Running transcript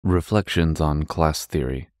Reflections on Class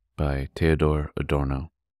Theory by Theodor Adorno.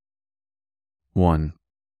 1.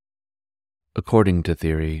 According to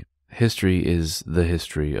theory, history is the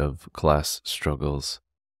history of class struggles,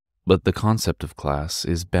 but the concept of class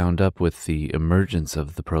is bound up with the emergence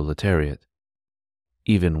of the proletariat.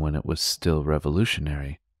 Even when it was still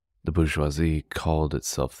revolutionary, the bourgeoisie called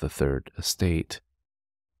itself the Third Estate.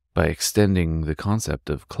 By extending the concept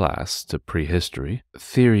of class to prehistory,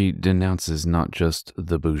 theory denounces not just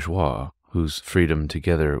the bourgeois, whose freedom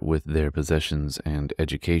together with their possessions and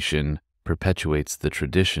education perpetuates the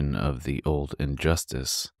tradition of the old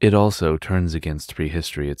injustice. It also turns against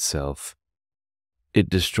prehistory itself. It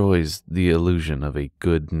destroys the illusion of a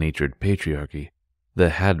good-natured patriarchy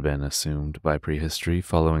that had been assumed by prehistory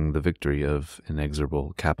following the victory of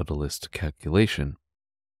inexorable capitalist calculation.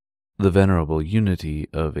 The venerable unity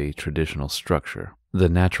of a traditional structure, the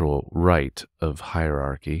natural right of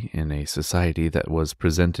hierarchy in a society that was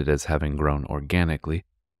presented as having grown organically,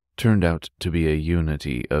 turned out to be a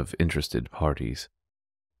unity of interested parties.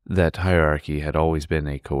 That hierarchy had always been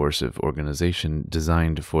a coercive organization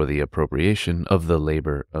designed for the appropriation of the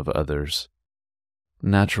labor of others.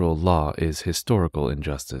 Natural law is historical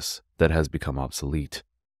injustice that has become obsolete.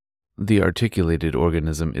 The articulated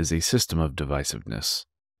organism is a system of divisiveness.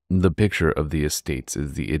 The picture of the estates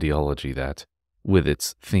is the ideology that, with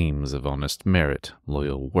its themes of honest merit,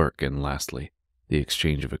 loyal work, and lastly, the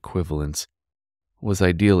exchange of equivalents, was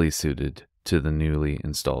ideally suited to the newly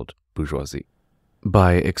installed bourgeoisie.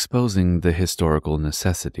 By exposing the historical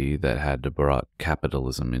necessity that had brought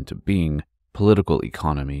capitalism into being, political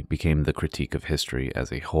economy became the critique of history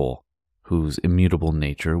as a whole, whose immutable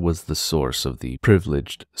nature was the source of the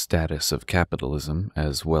privileged status of capitalism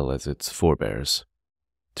as well as its forebears.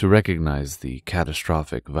 To recognize the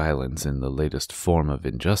catastrophic violence in the latest form of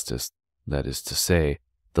injustice, that is to say,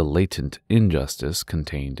 the latent injustice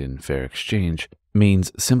contained in fair exchange, means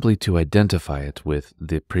simply to identify it with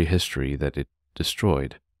the prehistory that it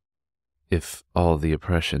destroyed. If all the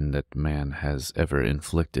oppression that man has ever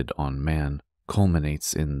inflicted on man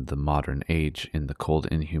culminates in the modern age in the cold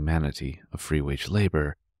inhumanity of free-wage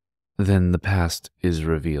labor, then the past is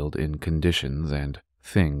revealed in conditions and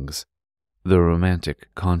things, the romantic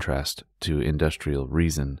contrast to industrial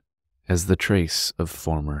reason as the trace of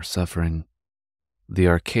former suffering. The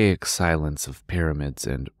archaic silence of pyramids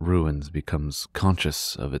and ruins becomes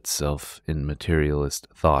conscious of itself in materialist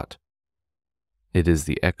thought. It is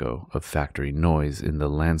the echo of factory noise in the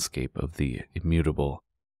landscape of the immutable.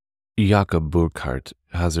 Jakob Burckhardt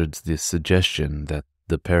hazards the suggestion that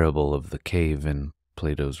the parable of the cave in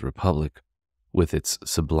Plato's Republic, with its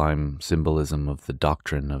sublime symbolism of the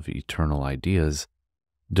doctrine of eternal ideas,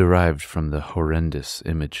 derived from the horrendous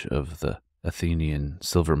image of the Athenian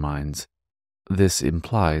silver mines. This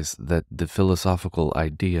implies that the philosophical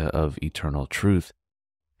idea of eternal truth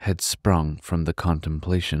had sprung from the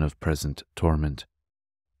contemplation of present torment.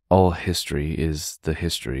 All history is the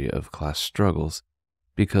history of class struggles,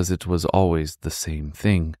 because it was always the same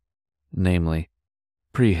thing, namely,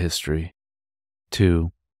 prehistory.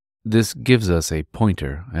 2. This gives us a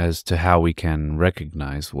pointer as to how we can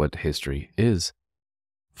recognize what history is.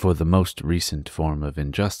 For the most recent form of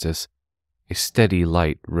injustice, a steady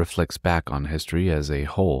light reflects back on history as a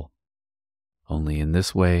whole. Only in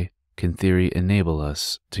this way can theory enable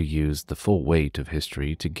us to use the full weight of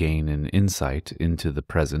history to gain an insight into the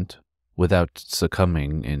present without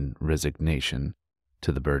succumbing in resignation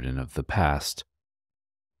to the burden of the past.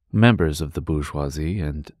 Members of the bourgeoisie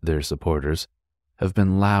and their supporters have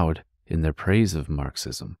been loud in their praise of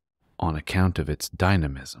Marxism on account of its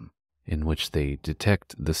dynamism, in which they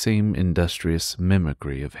detect the same industrious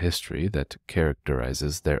mimicry of history that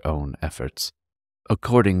characterizes their own efforts.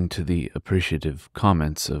 According to the appreciative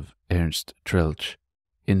comments of Ernst Troeltsch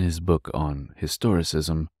in his book on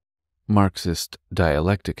historicism, Marxist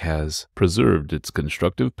dialectic has preserved its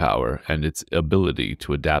constructive power and its ability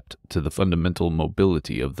to adapt to the fundamental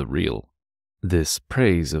mobility of the real. This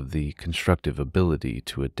praise of the constructive ability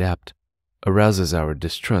to adapt arouses our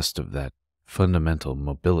distrust of that fundamental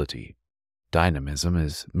mobility. Dynamism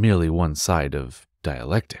is merely one side of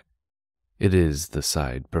dialectic. It is the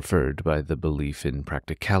side preferred by the belief in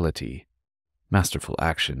practicality, masterful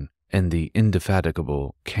action, and the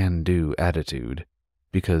indefatigable can-do attitude,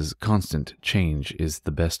 because constant change is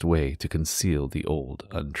the best way to conceal the old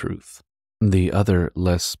untruth. The other,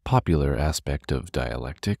 less popular aspect of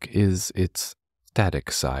dialectic is its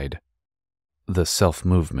static side, the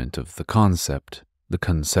self-movement of the concept, the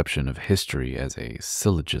conception of history as a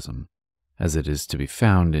syllogism, as it is to be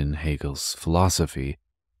found in Hegel's philosophy,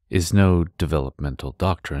 is no developmental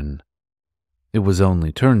doctrine. It was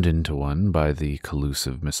only turned into one by the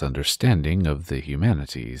collusive misunderstanding of the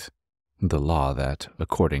humanities, the law that,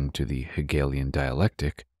 according to the Hegelian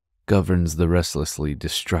dialectic, governs the restlessly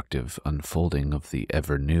destructive unfolding of the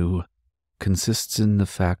ever-new, consists in the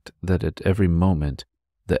fact that at every moment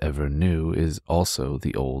the ever-new is also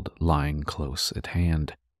the old lying close at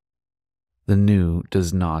hand. The new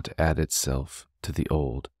does not add itself to the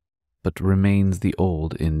old, but remains the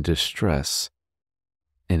old in distress,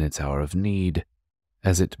 in its hour of need,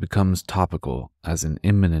 as it becomes topical as an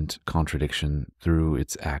imminent contradiction through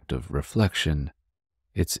its act of reflection,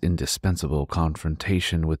 its indispensable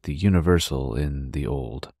confrontation with the universal in the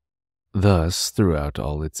old. Thus, throughout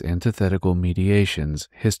all its antithetical mediations,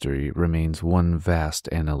 history remains one vast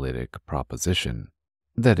analytic proposition.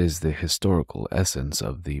 That is the historical essence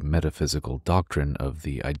of the metaphysical doctrine of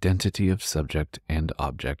the identity of subject and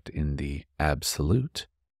object in the absolute.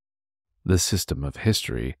 The system of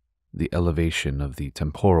history, the elevation of the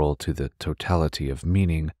temporal to the totality of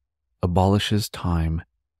meaning, abolishes time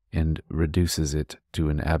and reduces it to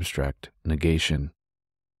an abstract negation.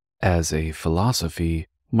 As a philosophy,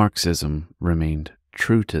 Marxism remained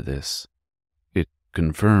true to this. It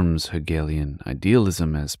confirms Hegelian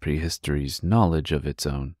idealism as prehistory's knowledge of its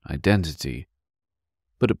own identity,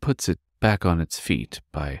 but it puts it back on its feet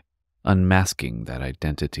by unmasking that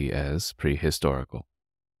identity as prehistorical.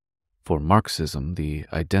 For Marxism, the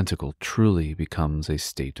identical truly becomes a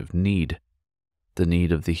state of need, the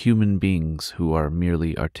need of the human beings who are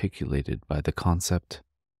merely articulated by the concept.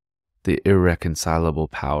 The irreconcilable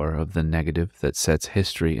power of the negative that sets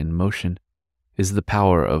history in motion is the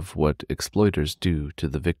power of what exploiters do to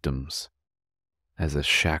the victims. As a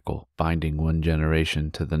shackle binding one generation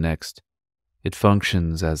to the next, it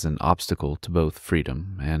functions as an obstacle to both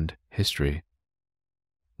freedom and history.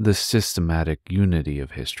 The systematic unity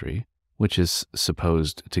of history, which is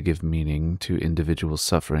supposed to give meaning to individual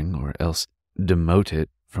suffering or else demote it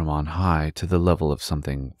from on high to the level of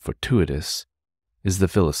something fortuitous, is the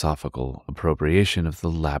philosophical appropriation of the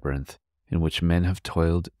labyrinth in which men have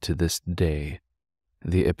toiled to this day,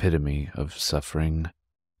 the epitome of suffering.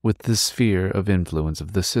 With the sphere of influence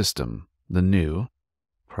of the system, the new,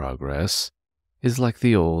 progress, is like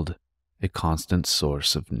the old, a constant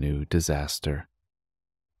source of new disaster.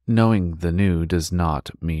 Knowing the new does not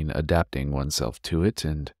mean adapting oneself to it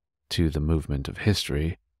and to the movement of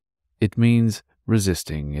history. It means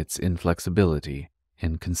resisting its inflexibility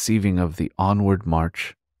and conceiving of the onward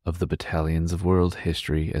march of the battalions of world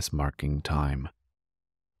history as marking time.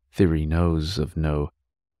 Theory knows of no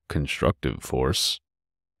constructive force,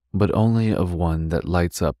 but only of one that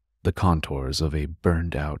lights up the contours of a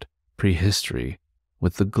burned-out prehistory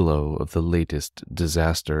with the glow of the latest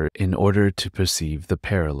disaster in order to perceive the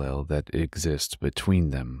parallel that exists between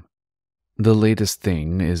them. The latest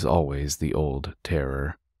thing is always the old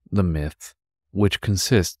terror, the myth, which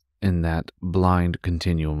consists in that blind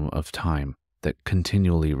continuum of time that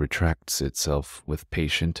continually retracts itself with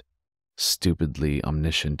patient, stupidly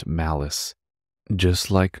omniscient malice, just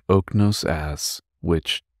like Oknos ass,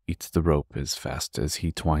 which eats the rope as fast as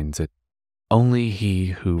he twines it. Only he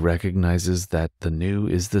who recognizes that the new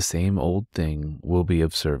is the same old thing will be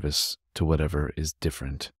of service to whatever is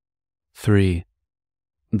different. 3.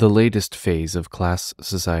 The latest phase of class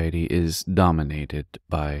society is dominated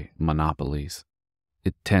by monopolies.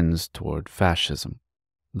 It tends toward fascism,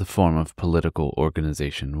 the form of political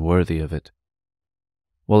organization worthy of it.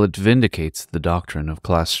 While it vindicates the doctrine of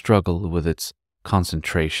class struggle with its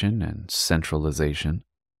concentration and centralization,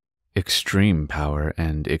 extreme power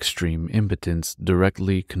and extreme impotence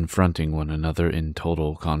directly confronting one another in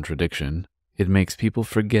total contradiction, it makes people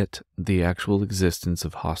forget the actual existence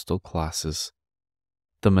of hostile classes.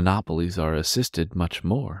 The monopolies are assisted much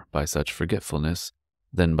more by such forgetfulness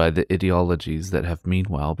than by the ideologies that have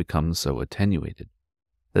meanwhile become so attenuated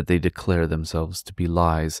that they declare themselves to be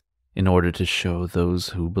lies in order to show those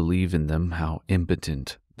who believe in them how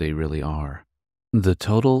impotent they really are. The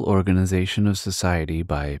total organization of society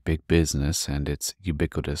by big business and its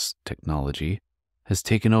ubiquitous technology has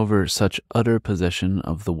taken over such utter possession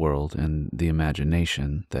of the world and the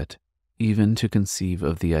imagination that even to conceive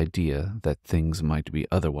of the idea that things might be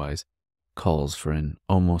otherwise calls for an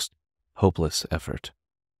almost hopeless effort.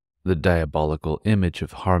 The diabolical image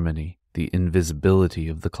of harmony, the invisibility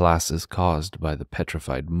of the classes caused by the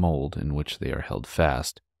petrified mold in which they are held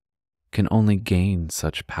fast, can only gain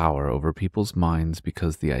such power over people's minds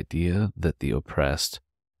because the idea that the oppressed,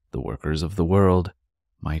 the workers of the world,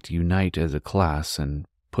 might unite as a class and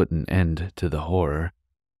put an end to the horror,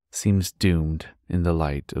 seems doomed in the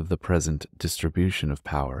light of the present distribution of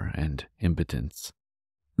power and impotence.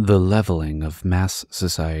 The leveling of mass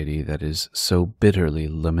society that is so bitterly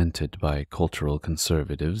lamented by cultural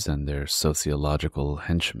conservatives and their sociological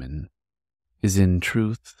henchmen is in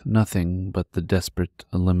truth nothing but the desperate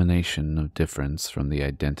elimination of difference from the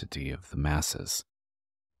identity of the masses.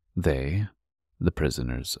 They, the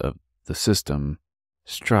prisoners of the system,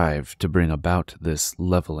 strive to bring about this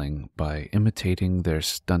leveling by imitating their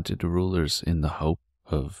stunted rulers in the hope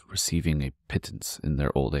of receiving a pittance in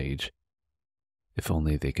their old age, if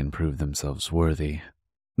only they can prove themselves worthy.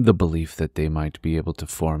 The belief that they might be able to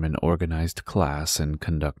form an organized class and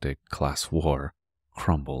conduct a class war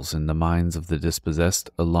crumbles in the minds of the dispossessed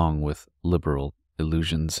along with liberal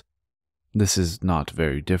illusions. This is not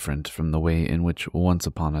very different from the way in which once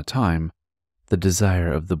upon a time the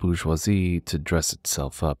desire of the bourgeoisie to dress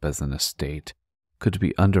itself up as an estate could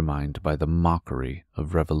be undermined by the mockery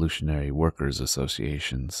of revolutionary workers'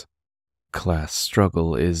 associations. Class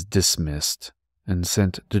struggle is dismissed and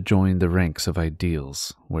sent to join the ranks of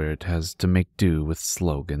ideals, where it has to make do with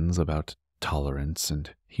slogans about tolerance and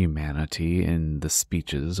humanity in the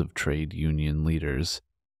speeches of trade union leaders.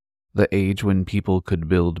 The age when people could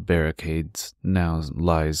build barricades now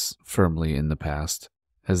lies firmly in the past,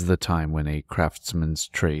 as the time when a craftsman's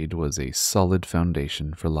trade was a solid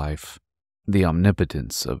foundation for life. The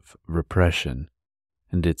omnipotence of repression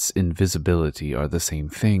and its invisibility are the same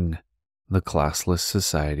thing. The classless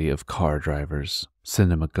society of car drivers,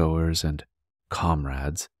 cinema-goers, and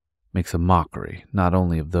comrades makes a mockery not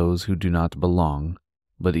only of those who do not belong,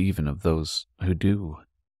 but even of those who do.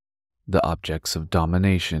 The objects of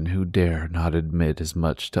domination who dare not admit as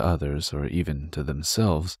much to others or even to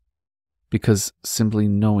themselves, because simply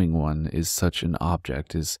knowing one is such an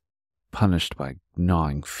object is punished by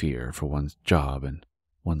gnawing fear for one's job and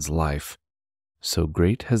one's life. So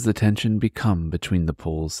great has the tension become between the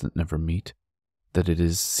poles that never meet, that it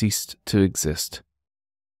has ceased to exist.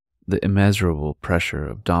 The immeasurable pressure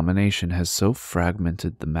of domination has so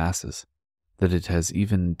fragmented the masses that it has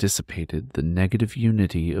even dissipated the negative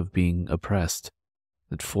unity of being oppressed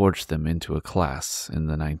that forged them into a class in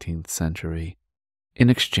the 19th century. In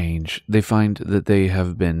exchange, they find that they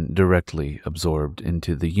have been directly absorbed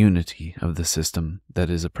into the unity of the system that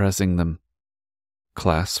is oppressing them.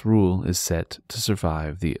 Class rule is set to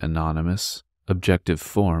survive the anonymous, objective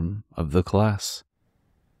form of the class.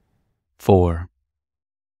 4.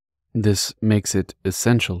 This makes it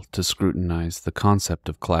essential to scrutinize the concept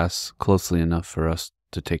of class closely enough for us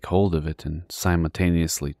to take hold of it and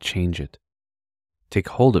simultaneously change it. Take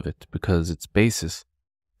hold of it because its basis,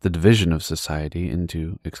 the division of society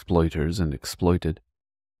into exploiters and exploited,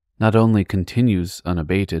 not only continues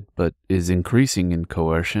unabated but is increasing in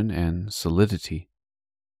coercion and solidity.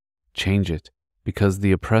 Change it because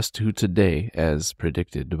the oppressed who today, as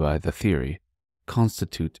predicted by the theory,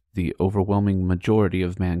 constitute the overwhelming majority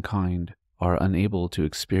of mankind, are unable to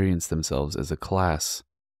experience themselves as a class.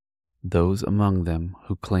 Those among them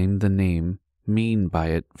who claim the name mean by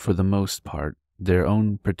it, for the most part, their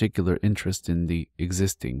own particular interest in the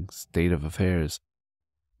existing state of affairs,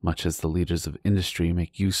 much as the leaders of industry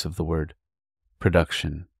make use of the word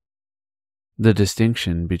production. The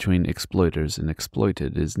distinction between exploiters and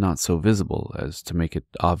exploited is not so visible as to make it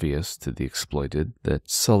obvious to the exploited that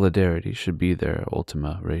solidarity should be their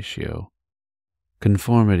ultima ratio.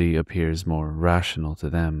 Conformity appears more rational to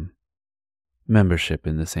them. Membership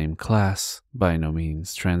in the same class by no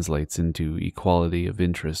means translates into equality of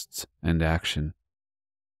interests and action.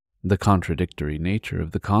 The contradictory nature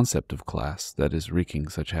of the concept of class that is wreaking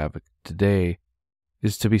such havoc today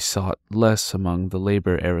is to be sought less among the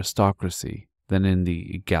labor aristocracy than in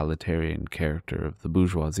the egalitarian character of the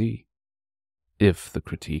bourgeoisie. If the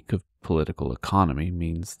critique of political economy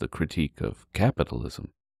means the critique of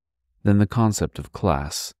capitalism, then the concept of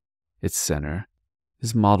class, its center,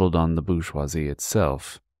 is modeled on the bourgeoisie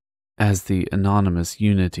itself. As the anonymous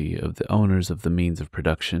unity of the owners of the means of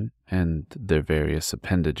production and their various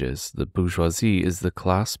appendages, the bourgeoisie is the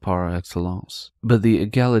class par excellence. But the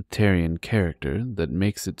egalitarian character that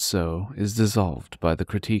makes it so is dissolved by the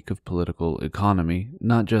critique of political economy,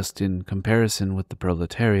 not just in comparison with the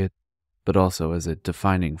proletariat, but also as a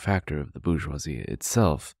defining factor of the bourgeoisie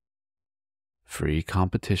itself. Free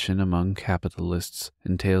competition among capitalists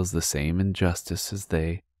entails the same injustice as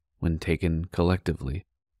they, when taken collectively,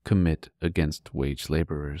 commit against wage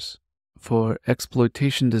laborers. For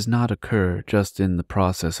exploitation does not occur just in the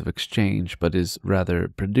process of exchange, but is rather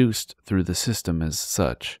produced through the system as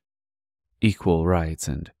such. Equal rights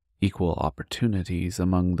and equal opportunities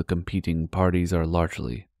among the competing parties are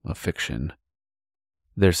largely a fiction.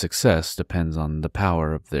 Their success depends on the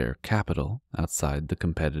power of their capital outside the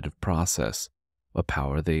competitive process, a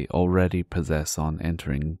power they already possess on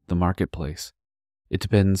entering the marketplace. It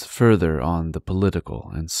depends further on the political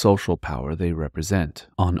and social power they represent,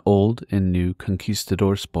 on old and new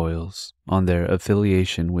conquistador spoils, on their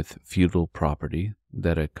affiliation with feudal property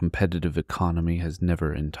that a competitive economy has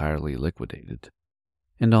never entirely liquidated,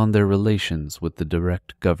 and on their relations with the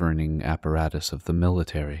direct governing apparatus of the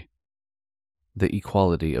military. The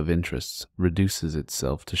equality of interests reduces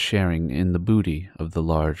itself to sharing in the booty of the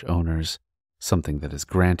large owners, something that is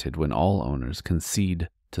granted when all owners concede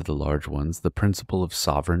to the large ones the principle of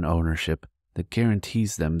sovereign ownership that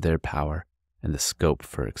guarantees them their power and the scope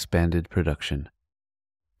for expanded production.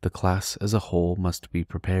 The class as a whole must be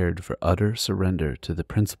prepared for utter surrender to the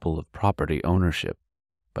principle of property ownership,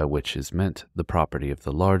 by which is meant the property of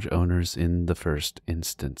the large owners in the first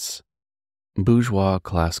instance. Bourgeois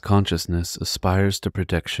class consciousness aspires to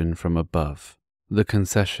protection from above, the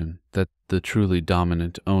concession that the truly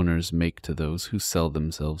dominant owners make to those who sell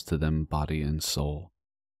themselves to them body and soul.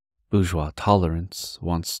 Bourgeois tolerance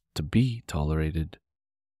wants to be tolerated.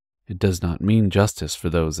 It does not mean justice for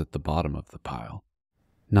those at the bottom of the pile,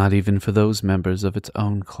 not even for those members of its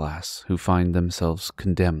own class who find themselves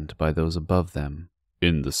condemned by those above them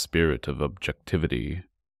in the spirit of objectivity.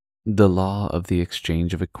 The law of the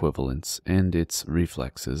exchange of equivalents and its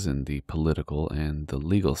reflexes in the political and the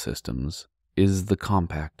legal systems is the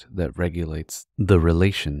compact that regulates the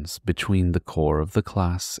relations between the core of the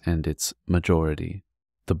class and its majority,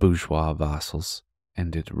 the bourgeois vassals,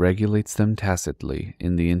 and it regulates them tacitly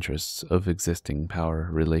in the interests of existing power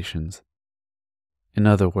relations. In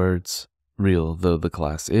other words, real though the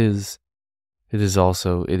class is, it is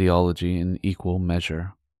also ideology in equal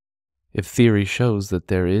measure. If theory shows that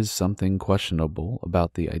there is something questionable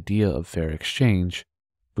about the idea of fair exchange,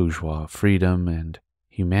 bourgeois freedom, and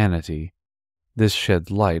humanity, this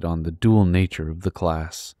sheds light on the dual nature of the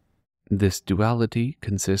class. This duality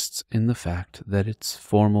consists in the fact that its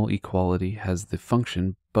formal equality has the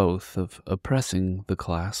function both of oppressing the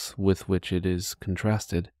class with which it is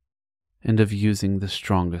contrasted, and of using the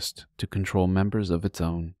strongest to control members of its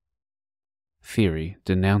own. Theory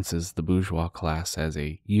denounces the bourgeois class as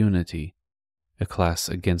a unity, a class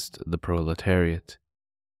against the proletariat,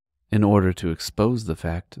 in order to expose the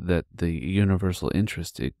fact that the universal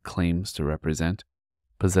interest it claims to represent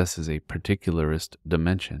possesses a particularist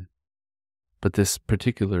dimension. But this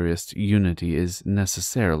particularist unity is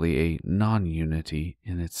necessarily a non-unity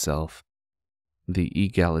in itself. The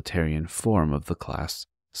egalitarian form of the class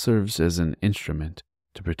serves as an instrument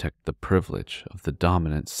to protect the privilege of the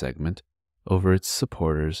dominant segment over its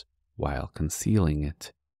supporters while concealing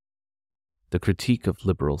it. The critique of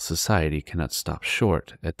liberal society cannot stop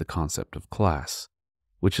short at the concept of class,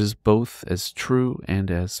 which is both as true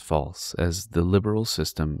and as false as the liberal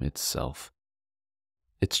system itself.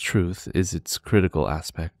 Its truth is its critical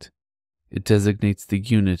aspect. It designates the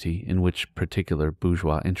unity in which particular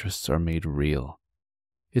bourgeois interests are made real.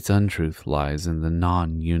 Its untruth lies in the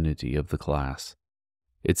non-unity of the class.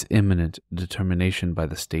 Its imminent determination by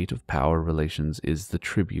the state of power relations is the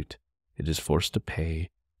tribute it is forced to pay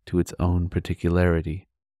to its own particularity,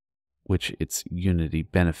 which its unity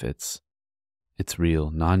benefits. Its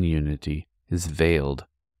real non-unity is veiled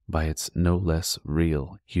by its no less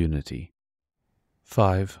real unity.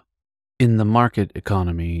 5. In the market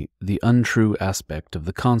economy, the untrue aspect of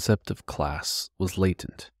the concept of class was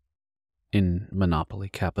latent. In monopoly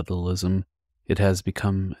capitalism, it has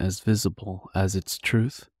become as visible as its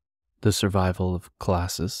truth. The survival of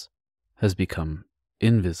classes has become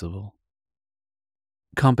invisible.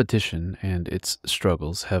 Competition and its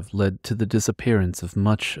struggles have led to the disappearance of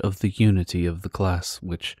much of the unity of the class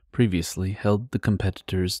which previously held the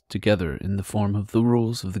competitors together in the form of the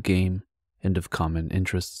rules of the game and of common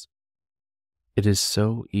interests. It is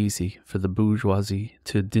so easy for the bourgeoisie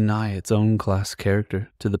to deny its own class character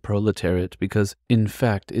to the proletariat because, in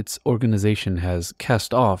fact, its organization has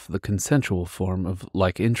cast off the consensual form of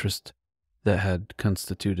like interest that had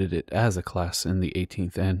constituted it as a class in the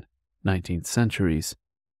 18th and 19th centuries.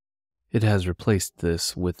 It has replaced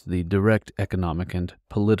this with the direct economic and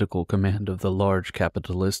political command of the large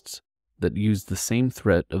capitalists that use the same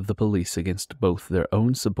threat of the police against both their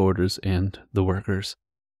own supporters and the workers.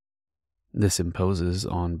 This imposes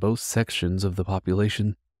on both sections of the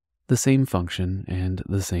population the same function and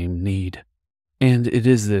the same need. And it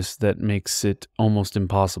is this that makes it almost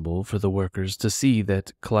impossible for the workers to see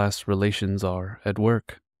that class relations are at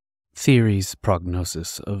work. Theory's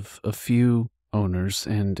prognosis of a few owners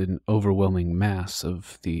and an overwhelming mass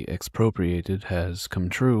of the expropriated has come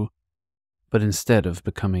true, but instead of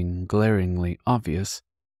becoming glaringly obvious,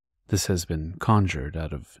 This has been conjured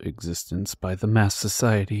out of existence by the mass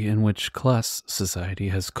society in which class society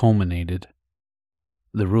has culminated.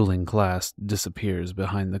 The ruling class disappears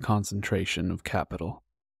behind the concentration of capital.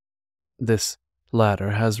 This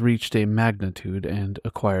latter has reached a magnitude and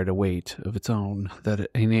acquired a weight of its own that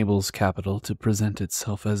enables capital to present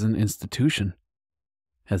itself as an institution,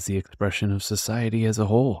 as the expression of society as a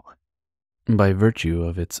whole. By virtue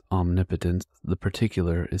of its omnipotence, the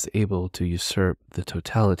particular is able to usurp the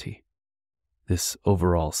totality. This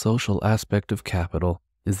overall social aspect of capital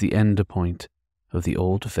is the end point of the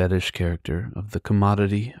old fetish character of the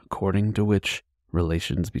commodity, according to which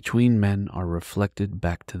relations between men are reflected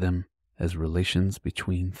back to them as relations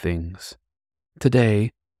between things.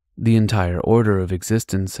 Today, the entire order of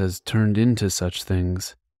existence has turned into such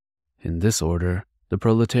things. In this order, the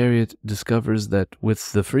proletariat discovers that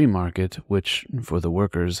with the free market, which for the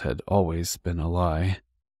workers had always been a lie,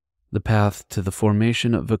 the path to the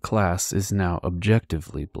formation of a class is now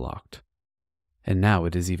objectively blocked. And now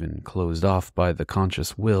it is even closed off by the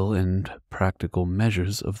conscious will and practical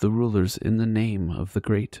measures of the rulers in the name of the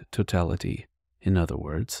great totality, in other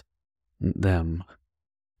words, them.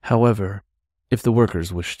 However, if the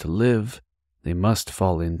workers wish to live, they must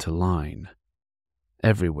fall into line.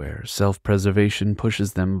 Everywhere, self-preservation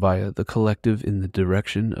pushes them via the collective in the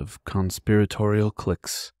direction of conspiratorial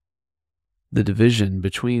cliques. The division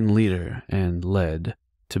between leader and led,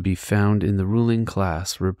 to be found in the ruling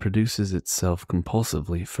class, reproduces itself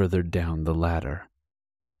compulsively further down the ladder.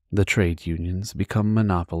 The trade unions become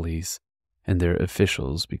monopolies, and their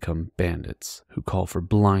officials become bandits who call for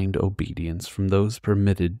blind obedience from those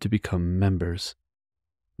permitted to become members.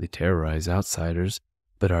 They terrorize outsiders,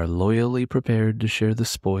 but are loyally prepared to share the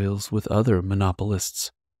spoils with other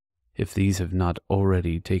monopolists, if these have not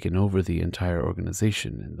already taken over the entire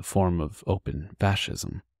organization in the form of open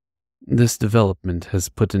fascism. This development has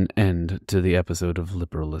put an end to the episode of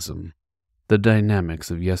liberalism. The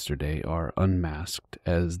dynamics of yesterday are unmasked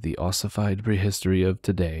as the ossified prehistory of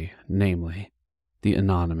today, namely, the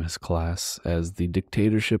anonymous class as the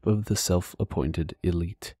dictatorship of the self-appointed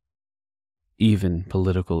elite. Even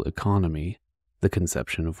political economy, the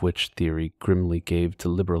conception of which theory grimly gave to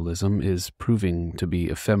liberalism, is proving to be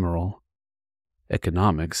ephemeral.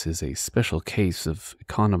 Economics is a special case of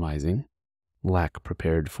economizing, lack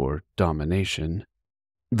prepared for domination.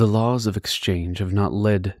 The laws of exchange have not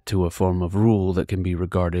led to a form of rule that can be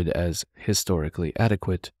regarded as historically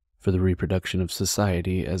adequate for the reproduction of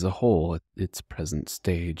society as a whole at its present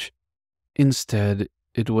stage. Instead,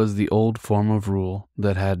 it was the old form of rule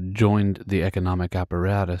that had joined the economic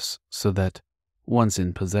apparatus so that, once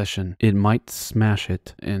in possession, it might smash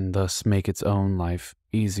it and thus make its own life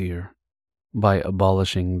easier. By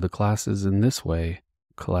abolishing the classes in this way,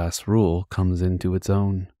 class rule comes into its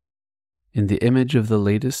own. In the image of the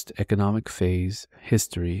latest economic phase,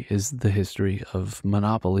 history is the history of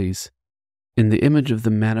monopolies. In the image of the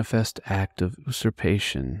manifest act of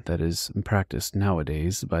usurpation that is practiced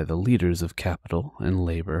nowadays by the leaders of capital and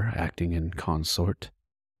labor acting in consort,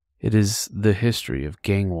 it is the history of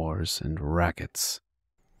gang wars and rackets.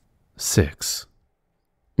 6.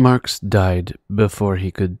 Marx died before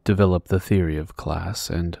he could develop the theory of class,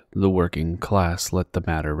 and the working class let the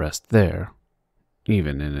matter rest there.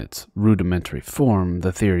 Even in its rudimentary form,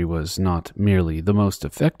 the theory was not merely the most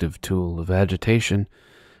effective tool of agitation,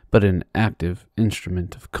 but an active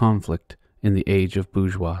instrument of conflict in the age of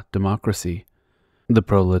bourgeois democracy. The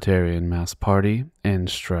proletarian mass party and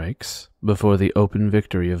strikes, before the open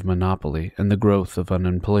victory of monopoly and the growth of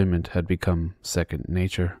unemployment had become second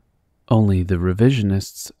nature. Only the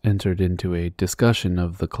revisionists entered into a discussion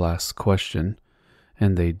of the class question,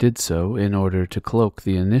 and they did so in order to cloak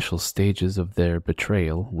the initial stages of their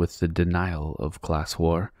betrayal with the denial of class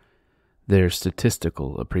war, their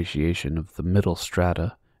statistical appreciation of the middle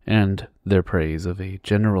strata, and their praise of a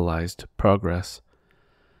generalized progress.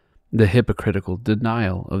 The hypocritical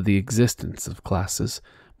denial of the existence of classes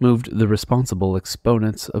moved the responsible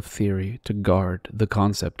exponents of theory to guard the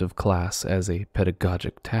concept of class as a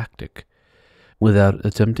pedagogic tactic, without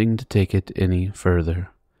attempting to take it any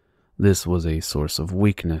further. This was a source of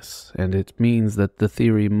weakness, and it means that the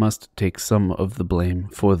theory must take some of the blame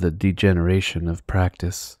for the degeneration of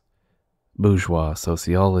practice. Bourgeois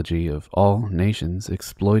sociology of all nations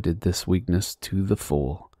exploited this weakness to the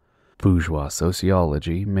full. Bourgeois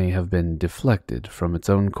sociology may have been deflected from its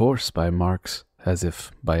own course by Marx, as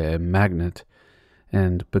if by a magnet,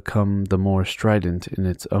 and become the more strident in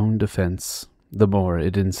its own defense, the more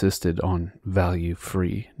it insisted on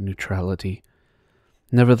value-free neutrality.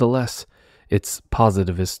 Nevertheless, its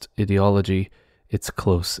positivist ideology, its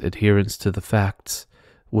close adherence to the facts,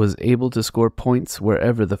 was able to score points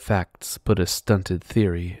wherever the facts put a stunted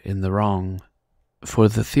theory in the wrong. For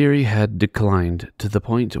the theory had declined to the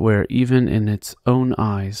point where even in its own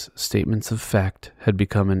eyes statements of fact had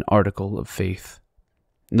become an article of faith.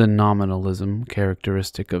 The nominalism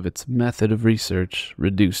characteristic of its method of research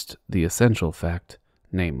reduced the essential fact,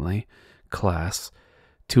 namely, class,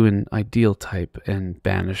 to an ideal type and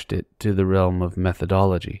banished it to the realm of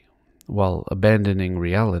methodology, while abandoning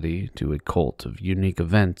reality to a cult of unique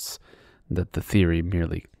events that the theory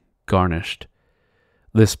merely garnished.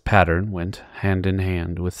 This pattern went hand in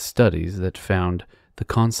hand with studies that found the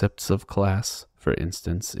concepts of class, for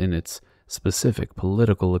instance, in its specific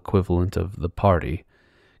political equivalent of the party,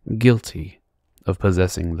 guilty of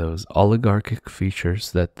possessing those oligarchic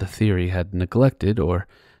features that the theory had neglected or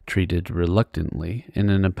treated reluctantly in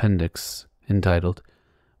an appendix entitled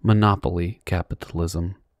Monopoly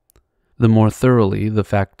Capitalism. The more thoroughly the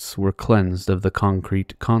facts were cleansed of the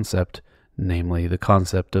concrete concept, namely the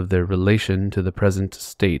concept of their relation to the present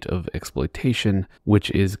state of exploitation, which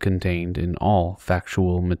is contained in all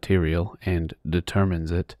factual material and determines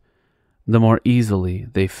it, the more easily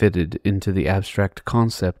they fitted into the abstract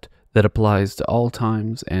concept that applies to all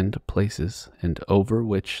times and places, and over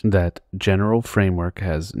which that general framework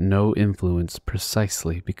has no influence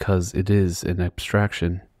precisely because it is an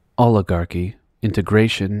abstraction. Oligarchy,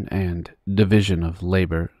 integration, and division of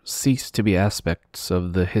labor cease to be aspects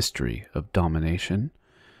of the history of domination.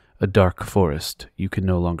 A dark forest you can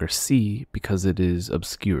no longer see because it is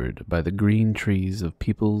obscured by the green trees of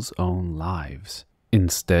people's own lives.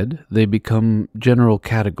 Instead, they become general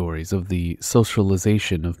categories of the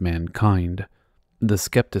socialization of mankind. The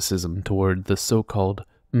skepticism toward the so-called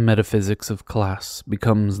metaphysics of class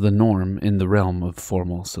becomes the norm in the realm of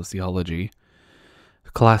formal sociology.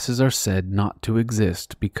 Classes are said not to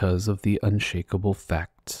exist because of the unshakable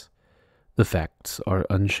facts. The facts are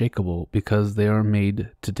unshakable because they are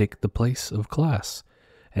made to take the place of class.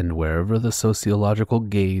 And wherever the sociological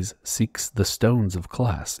gaze seeks the stones of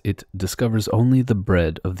class, it discovers only the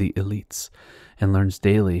bread of the elites, and learns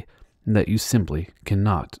daily that you simply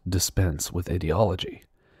cannot dispense with ideology.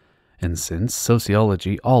 And since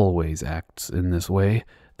sociology always acts in this way,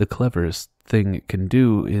 the cleverest thing it can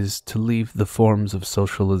do is to leave the forms of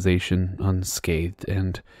socialization unscathed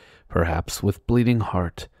and, perhaps with bleeding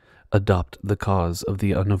heart, adopt the cause of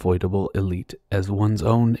the unavoidable elite as one's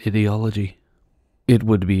own ideology. It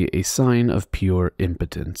would be a sign of pure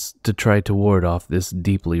impotence to try to ward off this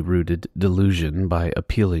deeply rooted delusion by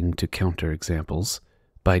appealing to counterexamples,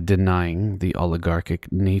 by denying the oligarchic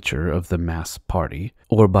nature of the mass party,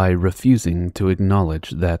 or by refusing to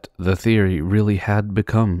acknowledge that the theory really had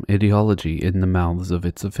become ideology in the mouths of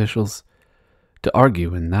its officials. To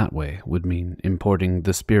argue in that way would mean importing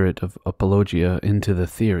the spirit of apologia into the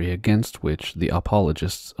theory against which the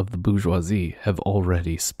apologists of the bourgeoisie have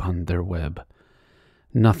already spun their web.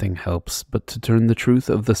 Nothing helps but to turn the truth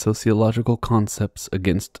of the sociological concepts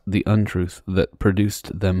against the untruth that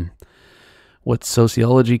produced them. What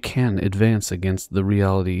sociology can advance against the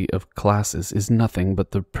reality of classes is nothing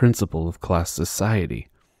but the principle of class society.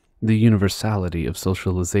 The universality of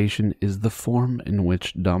socialization is the form in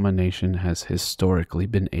which domination has historically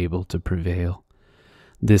been able to prevail.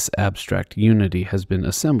 This abstract unity has been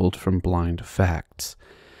assembled from blind facts,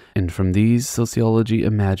 and from these sociology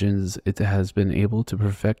imagines it has been able to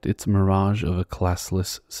perfect its mirage of a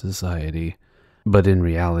classless society. But in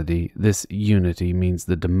reality, this unity means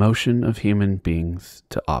the demotion of human beings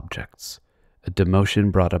to objects, a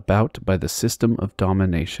demotion brought about by the system of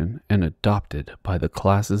domination and adopted by the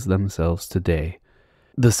classes themselves today.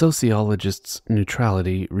 The sociologist's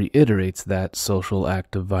neutrality reiterates that social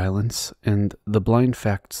act of violence, and the blind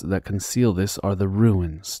facts that conceal this are the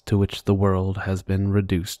ruins to which the world has been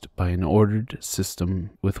reduced by an ordered system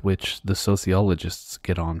with which the sociologists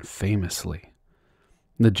get on famously.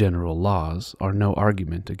 The general laws are no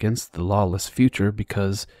argument against the lawless future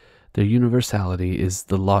because their universality is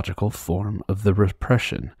the logical form of the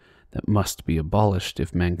repression that must be abolished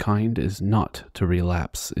if mankind is not to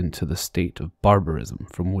relapse into the state of barbarism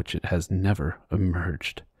from which it has never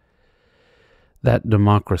emerged. That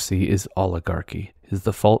democracy is oligarchy is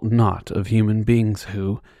the fault not of human beings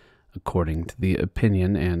who, according to the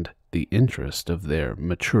opinion and the interest of their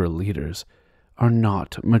mature leaders, are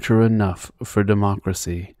not mature enough for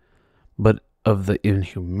democracy, but of the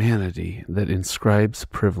inhumanity that inscribes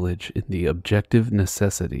privilege in the objective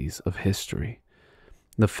necessities of history.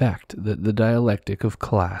 The fact that the dialectic of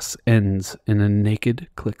class ends in a naked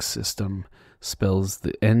clique system spells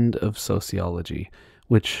the end of sociology,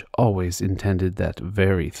 which always intended that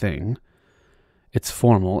very thing. Its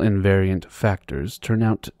formal invariant factors turn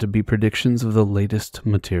out to be predictions of the latest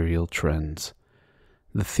material trends.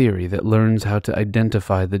 The theory that learns how to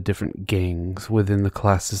identify the different gangs within the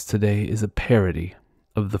classes today is a parody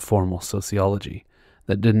of the formal sociology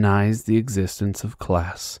that denies the existence of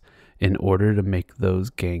class in order to make those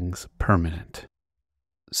gangs permanent.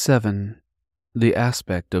 7. The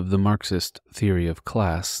aspect of the Marxist theory of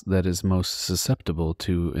class that is most susceptible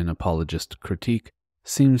to an apologist critique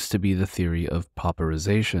seems to be the theory of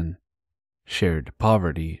pauperization. Shared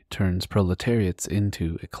poverty turns proletariats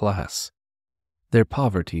into a class. Their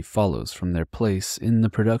poverty follows from their place in the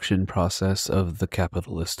production process of the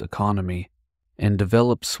capitalist economy, and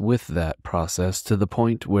develops with that process to the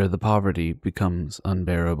point where the poverty becomes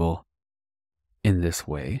unbearable. In this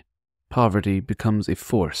way, poverty becomes a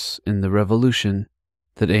force in the revolution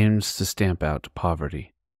that aims to stamp out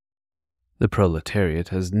poverty. The proletariat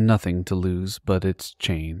has nothing to lose but its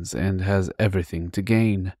chains and has everything to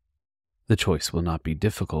gain. The choice will not be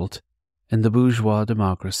difficult, and the bourgeois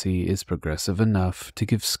democracy is progressive enough to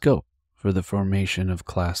give scope for the formation of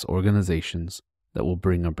class organizations that will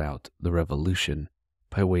bring about the revolution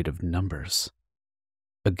by weight of numbers.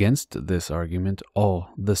 Against this argument, all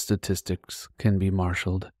the statistics can be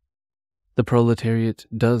marshaled. The proletariat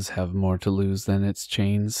does have more to lose than its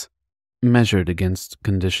chains. Measured against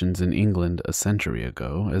conditions in England a century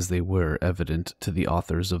ago, as they were evident to the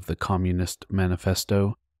authors of the Communist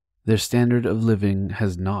Manifesto, their standard of living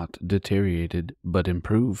has not deteriorated but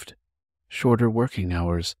improved. Shorter working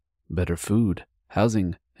hours, better food,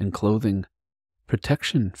 housing and clothing,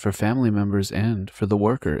 protection for family members and for the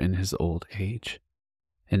worker in his old age,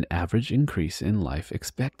 an average increase in life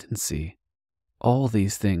expectancy. All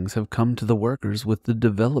these things have come to the workers with the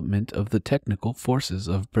development of the technical forces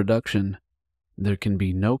of production. There can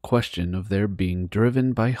be no question of their being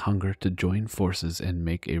driven by hunger to join forces and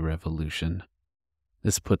make a revolution.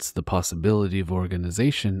 This puts the possibility of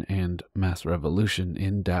organization and mass revolution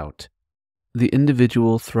in doubt. The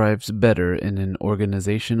individual thrives better in an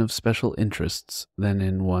organization of special interests than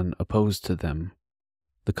in one opposed to them.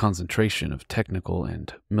 The concentration of technical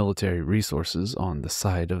and military resources on the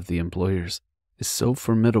side of the employers is so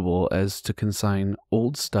formidable as to consign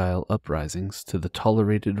old-style uprisings to the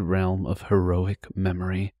tolerated realm of heroic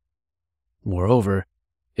memory. Moreover,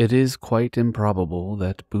 it is quite improbable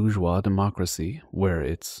that bourgeois democracy, where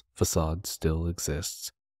its facade still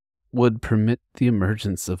exists, would permit the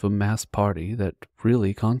emergence of a mass party that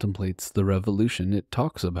really contemplates the revolution it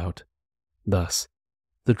talks about. Thus,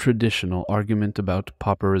 the traditional argument about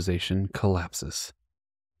pauperization collapses.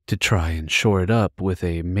 To try and shore it up with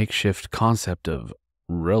a makeshift concept of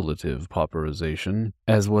relative pauperization,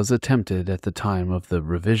 as was attempted at the time of the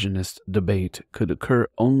revisionist debate, could occur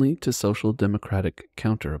only to social democratic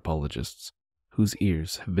counter-apologists, whose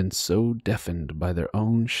ears have been so deafened by their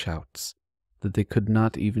own shouts that they could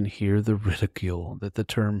not even hear the ridicule that the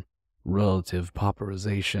term relative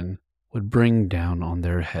pauperization would bring down on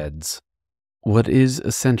their heads. What is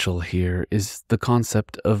essential here is the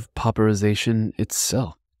concept of pauperization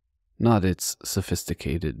itself, not its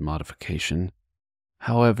sophisticated modification.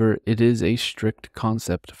 However, it is a strict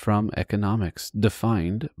concept from economics,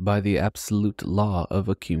 defined by the absolute law of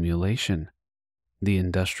accumulation. The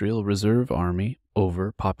industrial reserve army,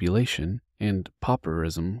 overpopulation, and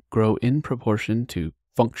pauperism grow in proportion to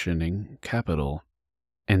functioning capital,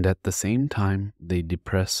 and at the same time they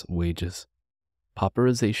depress wages.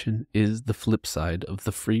 Pauperization is the flip side of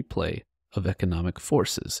the free play of economic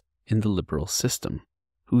forces in the liberal system,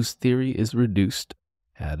 whose theory is reduced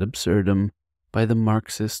ad absurdum by the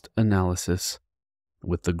Marxist analysis.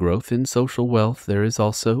 With the growth in social wealth, there is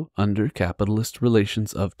also, under capitalist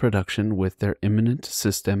relations of production with their imminent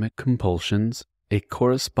systemic compulsions, a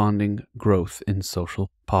corresponding growth in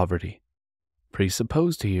social poverty.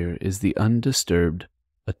 Presupposed here is the undisturbed,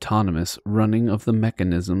 autonomous running of the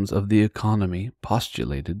mechanisms of the economy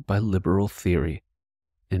postulated by liberal theory.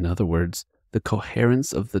 In other words, the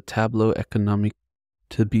coherence of the tableau économique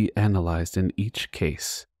to be analyzed in each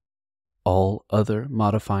case. All other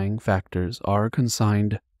modifying factors are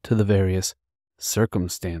consigned to the various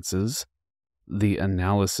circumstances, the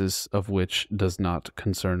analysis of which does not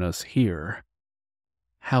concern us here.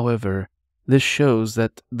 However, this shows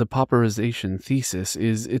that the pauperization thesis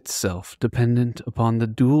is itself dependent upon the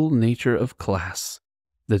dual nature of class,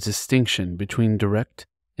 the distinction between direct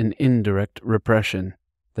and indirect repression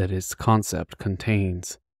that its concept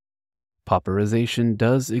contains. Pauperization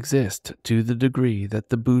does exist to the degree that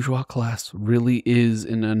the bourgeois class really is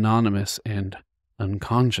an anonymous and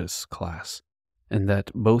unconscious class, and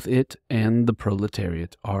that both it and the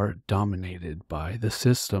proletariat are dominated by the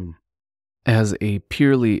system. As a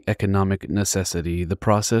purely economic necessity, the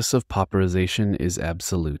process of pauperization is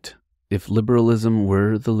absolute. If liberalism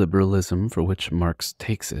were the liberalism for which Marx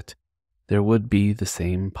takes it, there would be the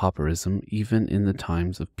same pauperism even in the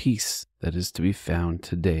times of peace that is to be found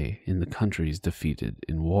today in the countries defeated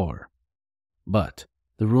in war. But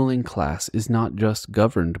the ruling class is not just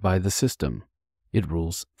governed by the system. It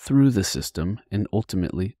rules through the system and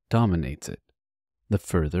ultimately dominates it. The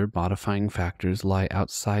further modifying factors lie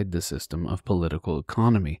outside the system of political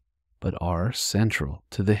economy, but are central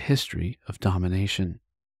to the history of domination.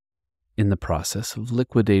 In the process of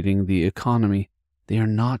liquidating the economy, they are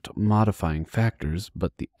not modifying factors,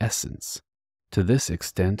 but the essence. To this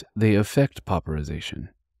extent, they affect pauperization.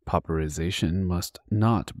 Pauperization must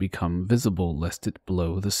not become visible lest it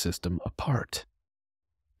blow the system apart.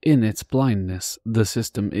 In its blindness, the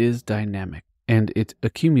system is dynamic, and it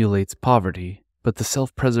accumulates poverty, but the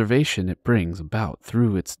self-preservation it brings about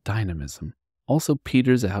through its dynamism also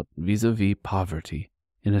peters out vis-a-vis poverty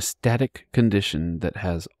in a static condition that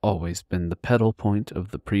has always been the pedal point of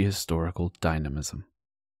the prehistorical dynamism.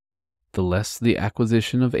 The less the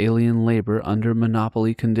acquisition of alien labor under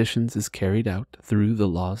monopoly conditions is carried out through the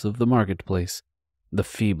laws of the marketplace, the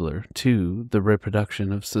feebler, too, the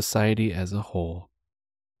reproduction of society as a whole.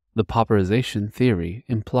 The pauperization theory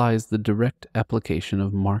implies the direct application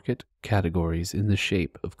of market categories in the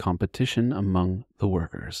shape of competition among the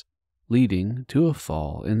workers, leading to a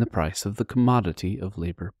fall in the price of the commodity of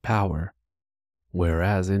labor power,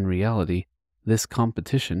 whereas in reality, this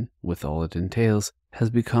competition, with all it entails, has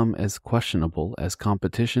become as questionable as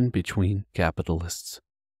competition between capitalists.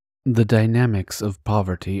 The dynamics of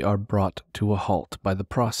poverty are brought to a halt by the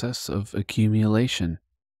process of accumulation.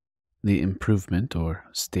 The improvement or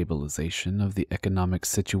stabilization of the economic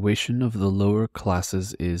situation of the lower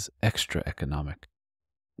classes is extra-economic.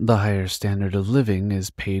 The higher standard of living is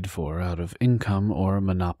paid for out of income or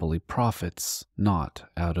monopoly profits, not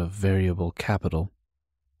out of variable capital.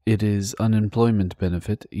 It is unemployment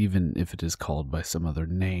benefit even if it is called by some other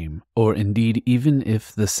name, or indeed even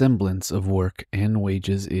if the semblance of work and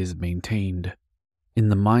wages is maintained. In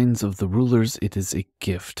the minds of the rulers it is a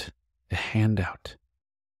gift, a handout.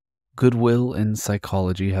 Goodwill and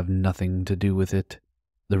psychology have nothing to do with it.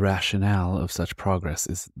 The rationale of such progress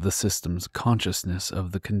is the system's consciousness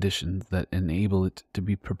of the conditions that enable it to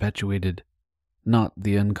be perpetuated, not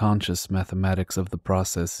the unconscious mathematics of the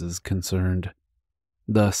processes concerned.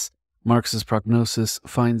 Thus, Marx's prognosis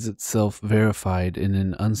finds itself verified in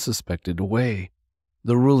an unsuspected way.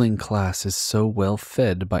 The ruling class is so well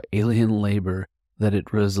fed by alien labor that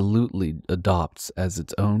it resolutely adopts as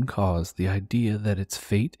its own cause the idea that its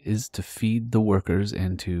fate is to feed the workers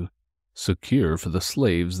and to secure for the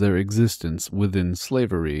slaves their existence within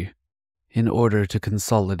slavery, in order to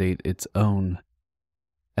consolidate its own.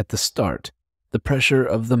 At the start, the pressure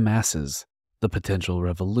of the masses, the potential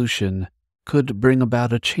revolution, could bring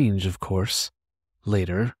about a change, of course.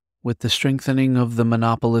 Later, with the strengthening of the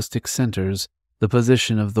monopolistic centers, the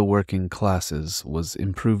position of the working classes was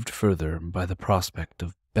improved further by the prospect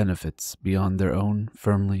of benefits beyond their own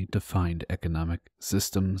firmly defined economic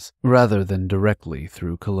systems, rather than directly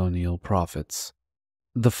through colonial profits.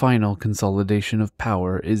 The final consolidation of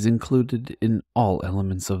power is included in all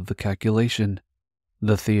elements of the calculation.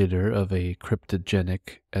 The theater of a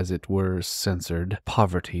cryptogenic, as it were censored,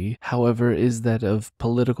 poverty, however, is that of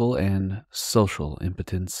political and social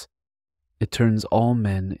impotence. It turns all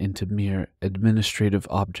men into mere administrative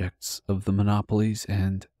objects of the monopolies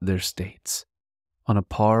and their states, on a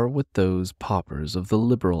par with those paupers of the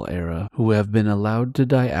liberal era who have been allowed to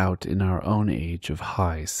die out in our own age of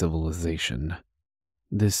high civilization.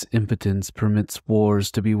 This impotence permits wars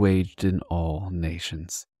to be waged in all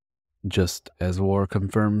nations, just as war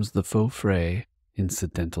confirms the faux frais,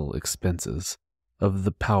 incidental expenses, of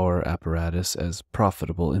the power apparatus as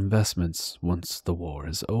profitable investments once the war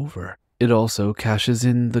is over. It also cashes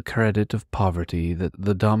in the credit of poverty that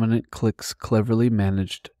the dominant cliques cleverly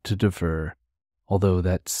managed to defer, although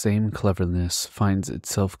that same cleverness finds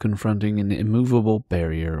itself confronting an immovable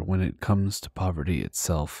barrier when it comes to poverty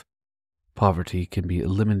itself. Poverty can be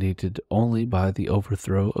eliminated only by the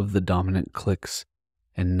overthrow of the dominant cliques,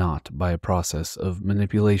 and not by a process of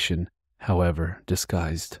manipulation, however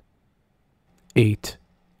disguised. 8.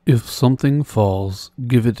 If something falls,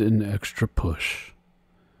 give it an extra push.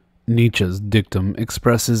 Nietzsche's dictum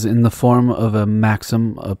expresses in the form of a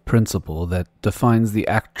maxim a principle that defines the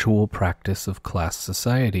actual practice of class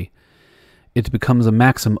society. It becomes a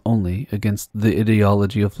maxim only against the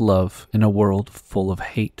ideology of love in a world full of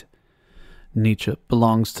hate. Nietzsche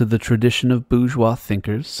belongs to the tradition of bourgeois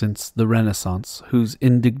thinkers since the Renaissance, whose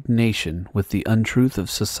indignation with the untruth of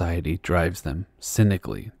society drives them,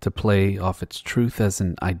 cynically, to play off its truth as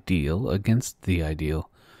an ideal against the ideal.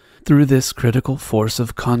 Through this critical force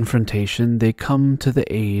of confrontation, they come to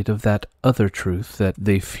the aid of that other truth that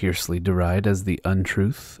they fiercely deride as the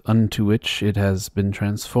untruth, unto which it has been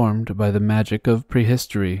transformed by the magic of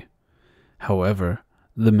prehistory. However,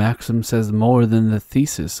 the maxim says more than the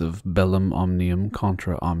thesis of bellum omnium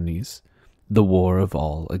contra omnes, the war of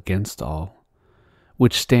all against all,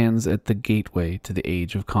 which stands at the gateway to the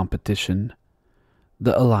age of competition.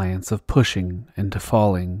 The alliance of pushing and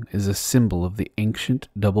falling is a symbol of the ancient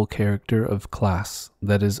double character of class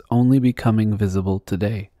that is only becoming visible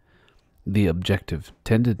today. The objective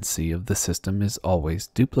tendency of the system is always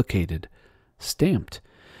duplicated, stamped,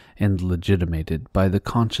 and legitimated by the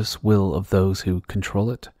conscious will of those who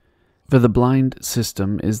control it. For the blind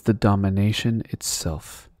system is the domination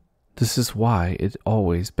itself. This is why it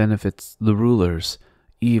always benefits the rulers,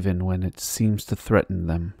 even when it seems to threaten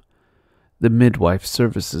them. The midwife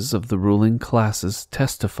services of the ruling classes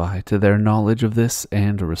testify to their knowledge of this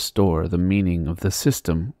and restore the meaning of the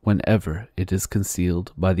system whenever it is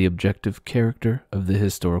concealed by the objective character of the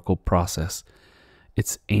historical process,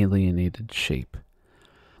 its alienated shape.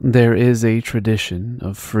 There is a tradition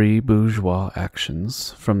of free bourgeois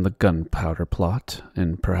actions, from the gunpowder plot,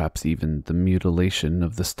 and perhaps even the mutilation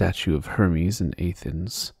of the statue of Hermes in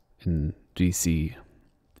Athens in BC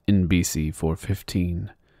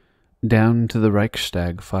 415, down to the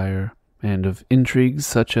Reichstag fire, and of intrigues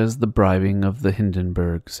such as the bribing of the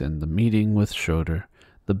Hindenburgs and the meeting with Schroeder,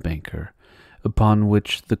 the banker, upon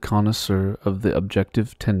which the connoisseur of the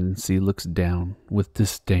objective tendency looks down with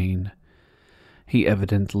disdain. He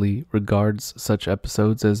evidently regards such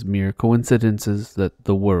episodes as mere coincidences that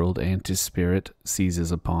the world anti-spirit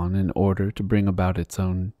seizes upon in order to bring about its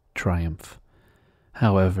own triumph.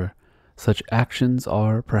 However, such actions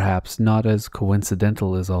are perhaps not as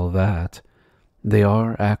coincidental as all that. They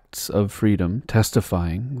are acts of freedom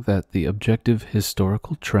testifying that the objective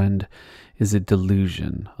historical trend is a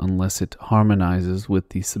delusion unless it harmonizes with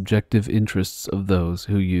the subjective interests of those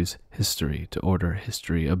who use history to order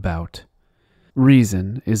history about.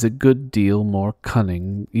 Reason is a good deal more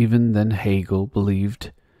cunning even than Hegel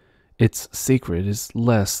believed. Its secret is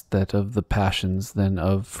less that of the passions than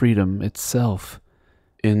of freedom itself.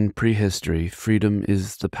 In prehistory, freedom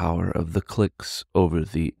is the power of the cliques over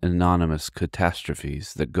the anonymous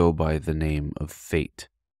catastrophes that go by the name of fate.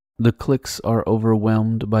 The cliques are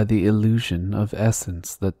overwhelmed by the illusion of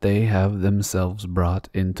essence that they have themselves brought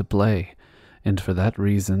into play, and for that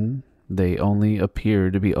reason they only appear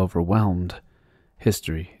to be overwhelmed.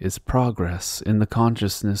 History is progress in the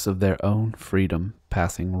consciousness of their own freedom,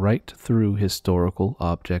 passing right through historical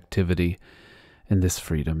objectivity, and this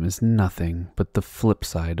freedom is nothing but the flip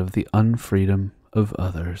side of the unfreedom of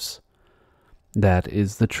others. That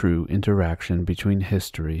is the true interaction between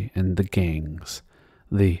history and the gangs,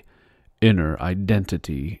 the inner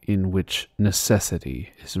identity in which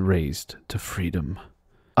necessity is raised to freedom.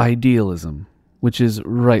 Idealism, which is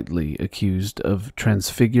rightly accused of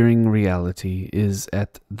transfiguring reality, is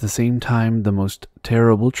at the same time the most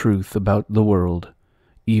terrible truth about the world.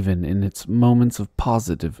 Even in its moments of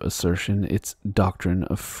positive assertion, its doctrine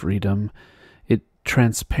of freedom, it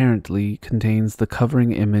transparently contains the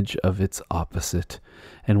covering image of its opposite,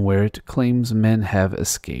 and where it claims men have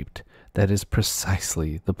escaped, that is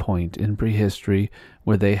precisely the point in prehistory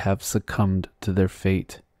where they have succumbed to their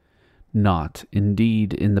fate. Not,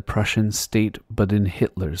 indeed, in the Prussian state, but in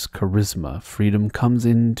Hitler's charisma, freedom comes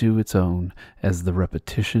into its own as the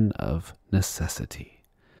repetition of necessity.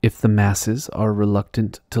 If the masses are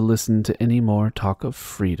reluctant to listen to any more talk of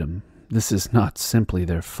freedom, this is not simply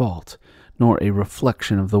their fault, nor a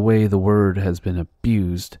reflection of the way the word has been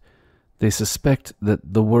abused. They suspect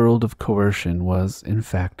that the world of coercion was, in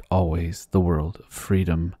fact, always the world of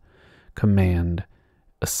freedom, command,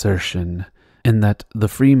 assertion, and that the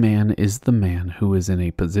free man is the man who is in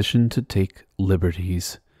a position to take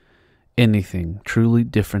liberties. Anything truly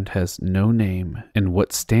different has no name, and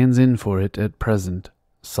what stands in for it at present,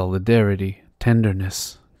 solidarity,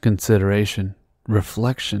 tenderness, consideration,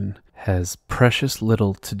 reflection, has precious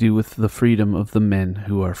little to do with the freedom of the men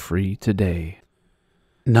who are free today.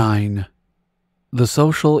 9. The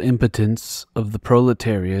social impotence of the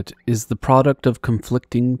proletariat is the product of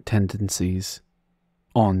conflicting tendencies.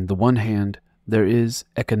 On the one hand, there is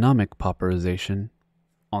economic pauperization.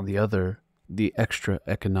 On the other, the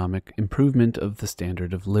extra-economic improvement of the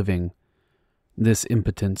standard of living. This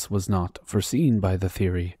impotence was not foreseen by the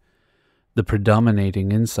theory. The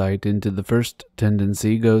predominating insight into the first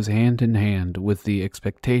tendency goes hand in hand with the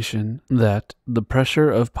expectation that the pressure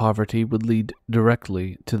of poverty would lead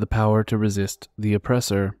directly to the power to resist the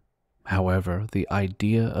oppressor. However, the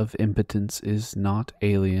idea of impotence is not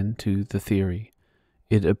alien to the theory.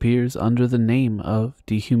 It appears under the name of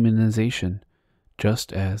dehumanization,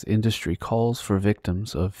 just as industry calls for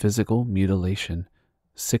victims of physical mutilation,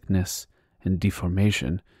 sickness, and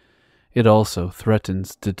deformation. It also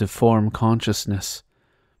threatens to deform consciousness.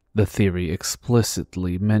 The theory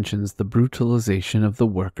explicitly mentions the brutalization of the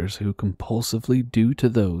workers who compulsively do to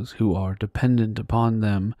those who are dependent upon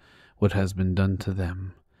them what has been done to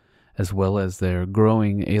them, as well as their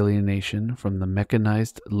growing alienation from the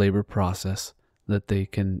mechanized labor process that they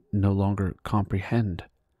can no longer comprehend.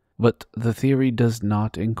 But the theory does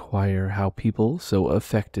not inquire how people so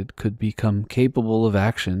affected could become capable of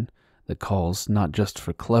action that calls not just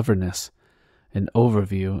for cleverness, an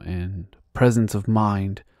overview, and presence of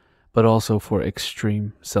mind, but also for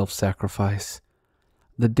extreme self-sacrifice.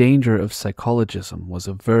 The danger of psychologism was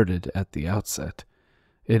averted at the outset.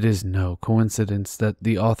 It is no coincidence that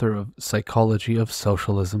the author of Psychology of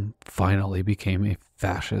Socialism finally became a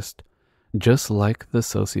fascist, just like the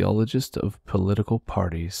sociologist of political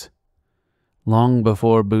parties. Long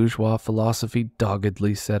before bourgeois philosophy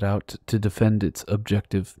doggedly set out to defend its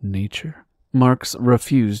objective nature, Marx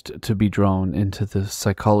refused to be drawn into the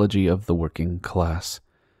psychology of the working class.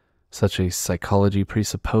 Such a psychology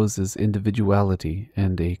presupposes individuality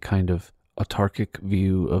and a kind of autarkic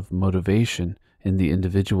view of motivation in the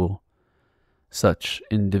individual. Such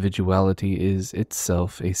individuality is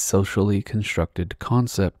itself a socially constructed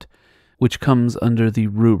concept, which comes under the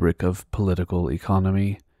rubric of political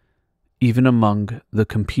economy. Even among the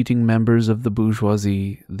competing members of the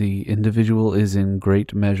bourgeoisie, the individual is in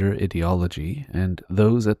great measure ideology, and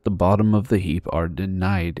those at the bottom of the heap are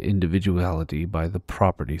denied individuality by the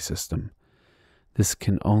property system. This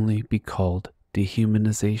can only be called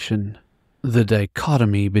dehumanization. The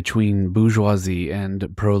dichotomy between bourgeoisie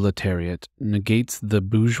and proletariat negates the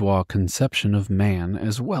bourgeois conception of man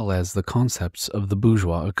as well as the concepts of the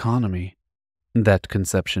bourgeois economy. That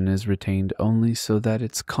conception is retained only so that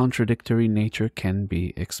its contradictory nature can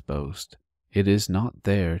be exposed. It is not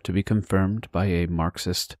there to be confirmed by a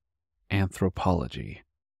Marxist anthropology.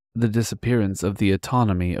 The disappearance of the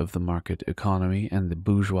autonomy of the market economy and the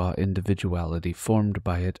bourgeois individuality formed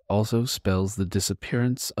by it also spells the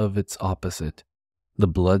disappearance of its opposite, the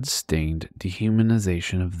blood-stained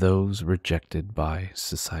dehumanization of those rejected by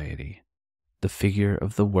society. The figure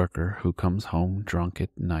of the worker who comes home drunk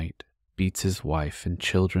at night, beats his wife and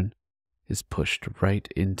children, is pushed right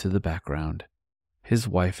into the background. His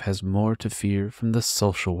wife has more to fear from the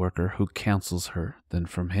social worker who counsels her than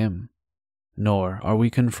from him. Nor are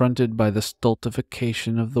we confronted by the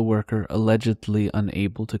stultification of the worker allegedly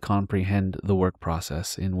unable to comprehend the work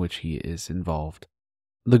process in which he is involved.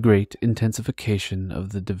 The great intensification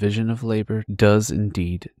of the division of labor does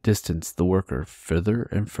indeed distance the worker further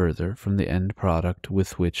and further from the end product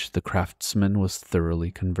with which the craftsman was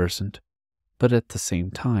thoroughly conversant. But at the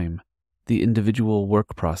same time, the individual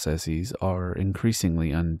work processes are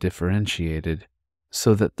increasingly undifferentiated,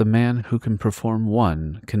 so that the man who can perform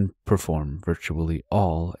one can perform virtually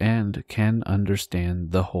all and can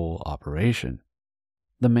understand the whole operation.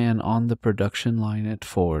 The man on the production line at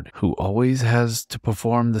Ford, who always has to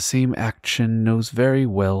perform the same action, knows very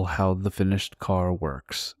well how the finished car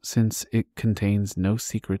works, since it contains no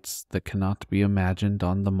secrets that cannot be imagined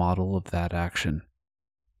on the model of that action.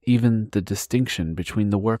 Even the distinction between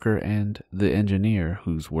the worker and the engineer,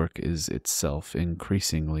 whose work is itself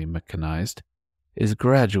increasingly mechanized, is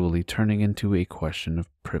gradually turning into a question of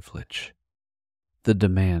privilege. The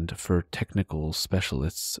demand for technical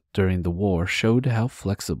specialists during the war showed how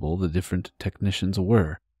flexible the different technicians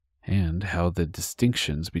were, and how the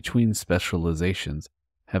distinctions between specializations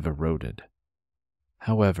have eroded.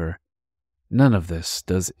 However, none of this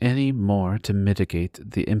does any more to mitigate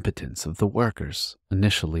the impotence of the workers,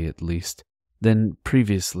 initially at least, than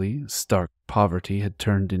previously stark poverty had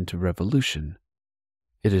turned into revolution.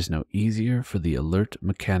 It is no easier for the alert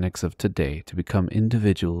mechanics of today to become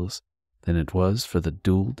individuals than it was for the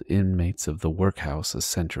dulled inmates of the workhouse a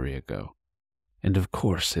century ago. And of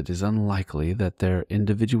course it is unlikely that their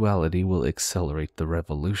individuality will accelerate the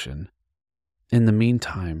revolution. In the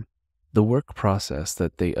meantime, the work process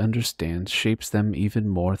that they understand shapes them even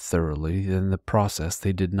more thoroughly than the process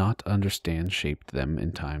they did not understand shaped them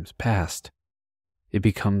in times past. It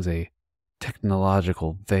becomes a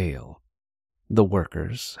technological veil. The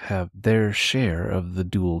workers have their share of the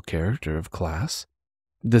dual character of class.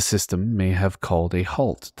 The system may have called a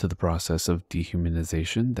halt to the process of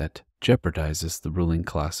dehumanization that jeopardizes the ruling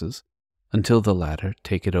classes until the latter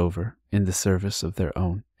take it over in the service of their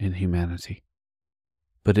own inhumanity.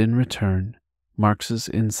 But in return, Marx's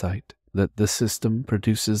insight that the system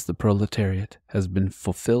produces the proletariat has been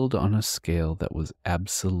fulfilled on a scale that was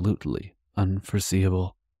absolutely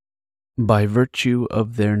unforeseeable. By virtue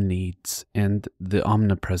of their needs and the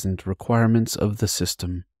omnipresent requirements of the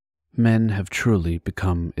system, men have truly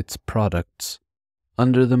become its products.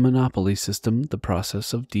 Under the monopoly system, the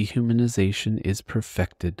process of dehumanization is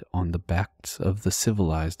perfected on the backs of the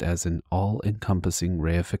civilized as an all-encompassing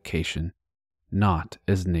reification, not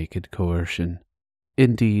as naked coercion.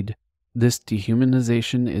 Indeed, this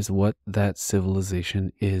dehumanization is what that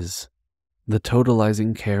civilization is. The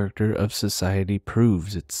totalizing character of society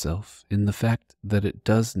proves itself in the fact that it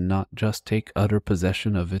does not just take utter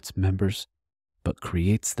possession of its members, but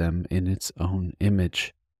creates them in its own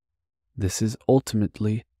image. This is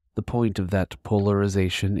ultimately the point of that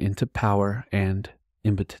polarization into power and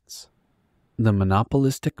impotence. The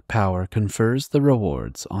monopolistic power confers the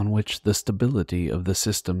rewards on which the stability of the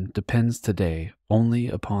system depends today only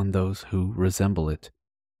upon those who resemble it.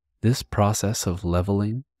 This process of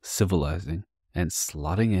leveling, civilizing, and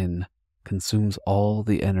slotting in consumes all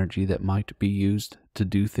the energy that might be used to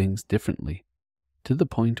do things differently, to the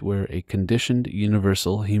point where a conditioned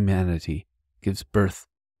universal humanity gives birth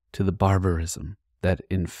to the barbarism that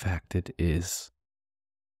in fact it is.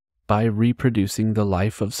 By reproducing the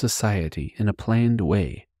life of society in a planned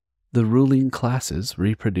way, the ruling classes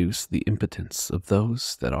reproduce the impotence of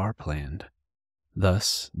those that are planned.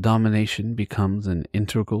 Thus, domination becomes an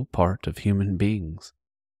integral part of human beings.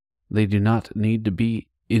 They do not need to be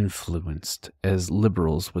influenced, as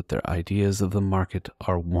liberals with their ideas of the market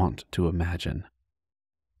are wont to imagine.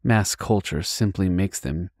 Mass culture simply makes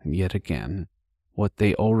them, yet again, what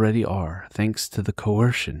they already are thanks to the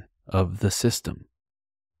coercion of the system.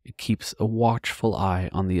 It keeps a watchful eye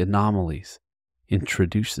on the anomalies,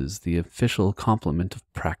 introduces the official complement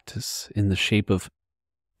of practice in the shape of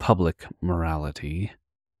public morality,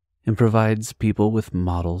 and provides people with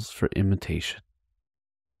models for imitation.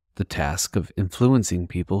 The task of influencing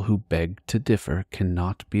people who beg to differ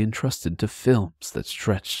cannot be entrusted to films that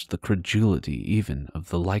stretch the credulity even of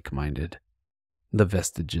the like-minded. The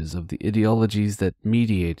vestiges of the ideologies that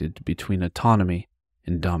mediated between autonomy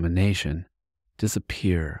and domination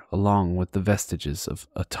disappear along with the vestiges of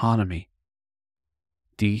autonomy.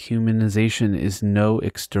 Dehumanization is no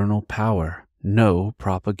external power, no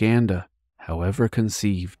propaganda, however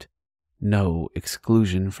conceived, no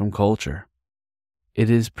exclusion from culture. It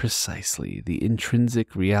is precisely the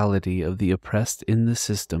intrinsic reality of the oppressed in the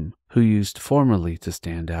system who used formerly to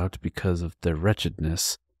stand out because of their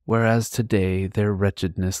wretchedness, whereas today their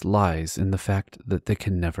wretchedness lies in the fact that they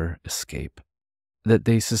can never escape. That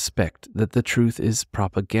they suspect that the truth is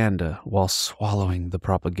propaganda while swallowing the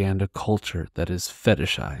propaganda culture that is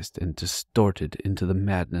fetishized and distorted into the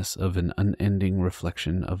madness of an unending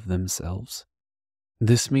reflection of themselves.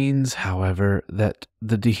 This means, however, that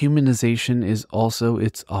the dehumanization is also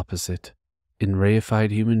its opposite. In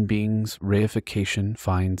reified human beings, reification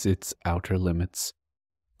finds its outer limits.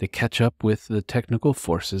 They catch up with the technical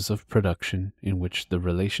forces of production in which the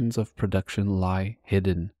relations of production lie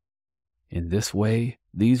hidden. In this way,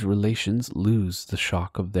 these relations lose the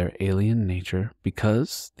shock of their alien nature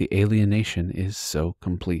because the alienation is so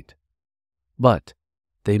complete. But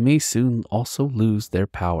they may soon also lose their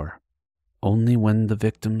power. Only when the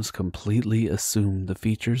victims completely assume the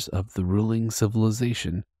features of the ruling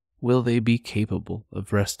civilization will they be capable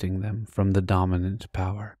of wresting them from the dominant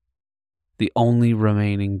power. The only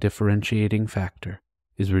remaining differentiating factor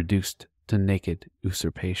is reduced to naked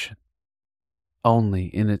usurpation. Only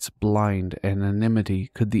in its blind anonymity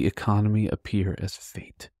could the economy appear as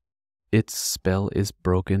fate. Its spell is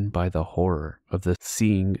broken by the horror of the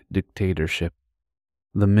seeing dictatorship.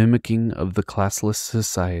 The mimicking of the classless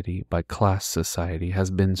society by class society has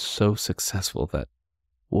been so successful that,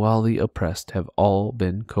 while the oppressed have all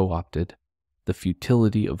been co-opted, the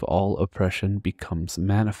futility of all oppression becomes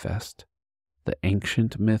manifest. The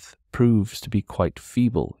ancient myth proves to be quite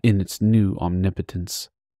feeble in its new omnipotence.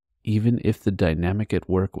 Even if the dynamic at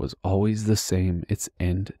work was always the same, its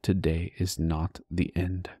end today is not the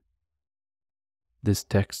end. This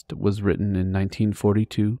text was written in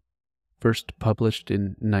 1942, first published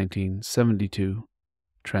in 1972,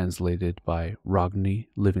 translated by Rogney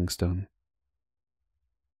Livingstone.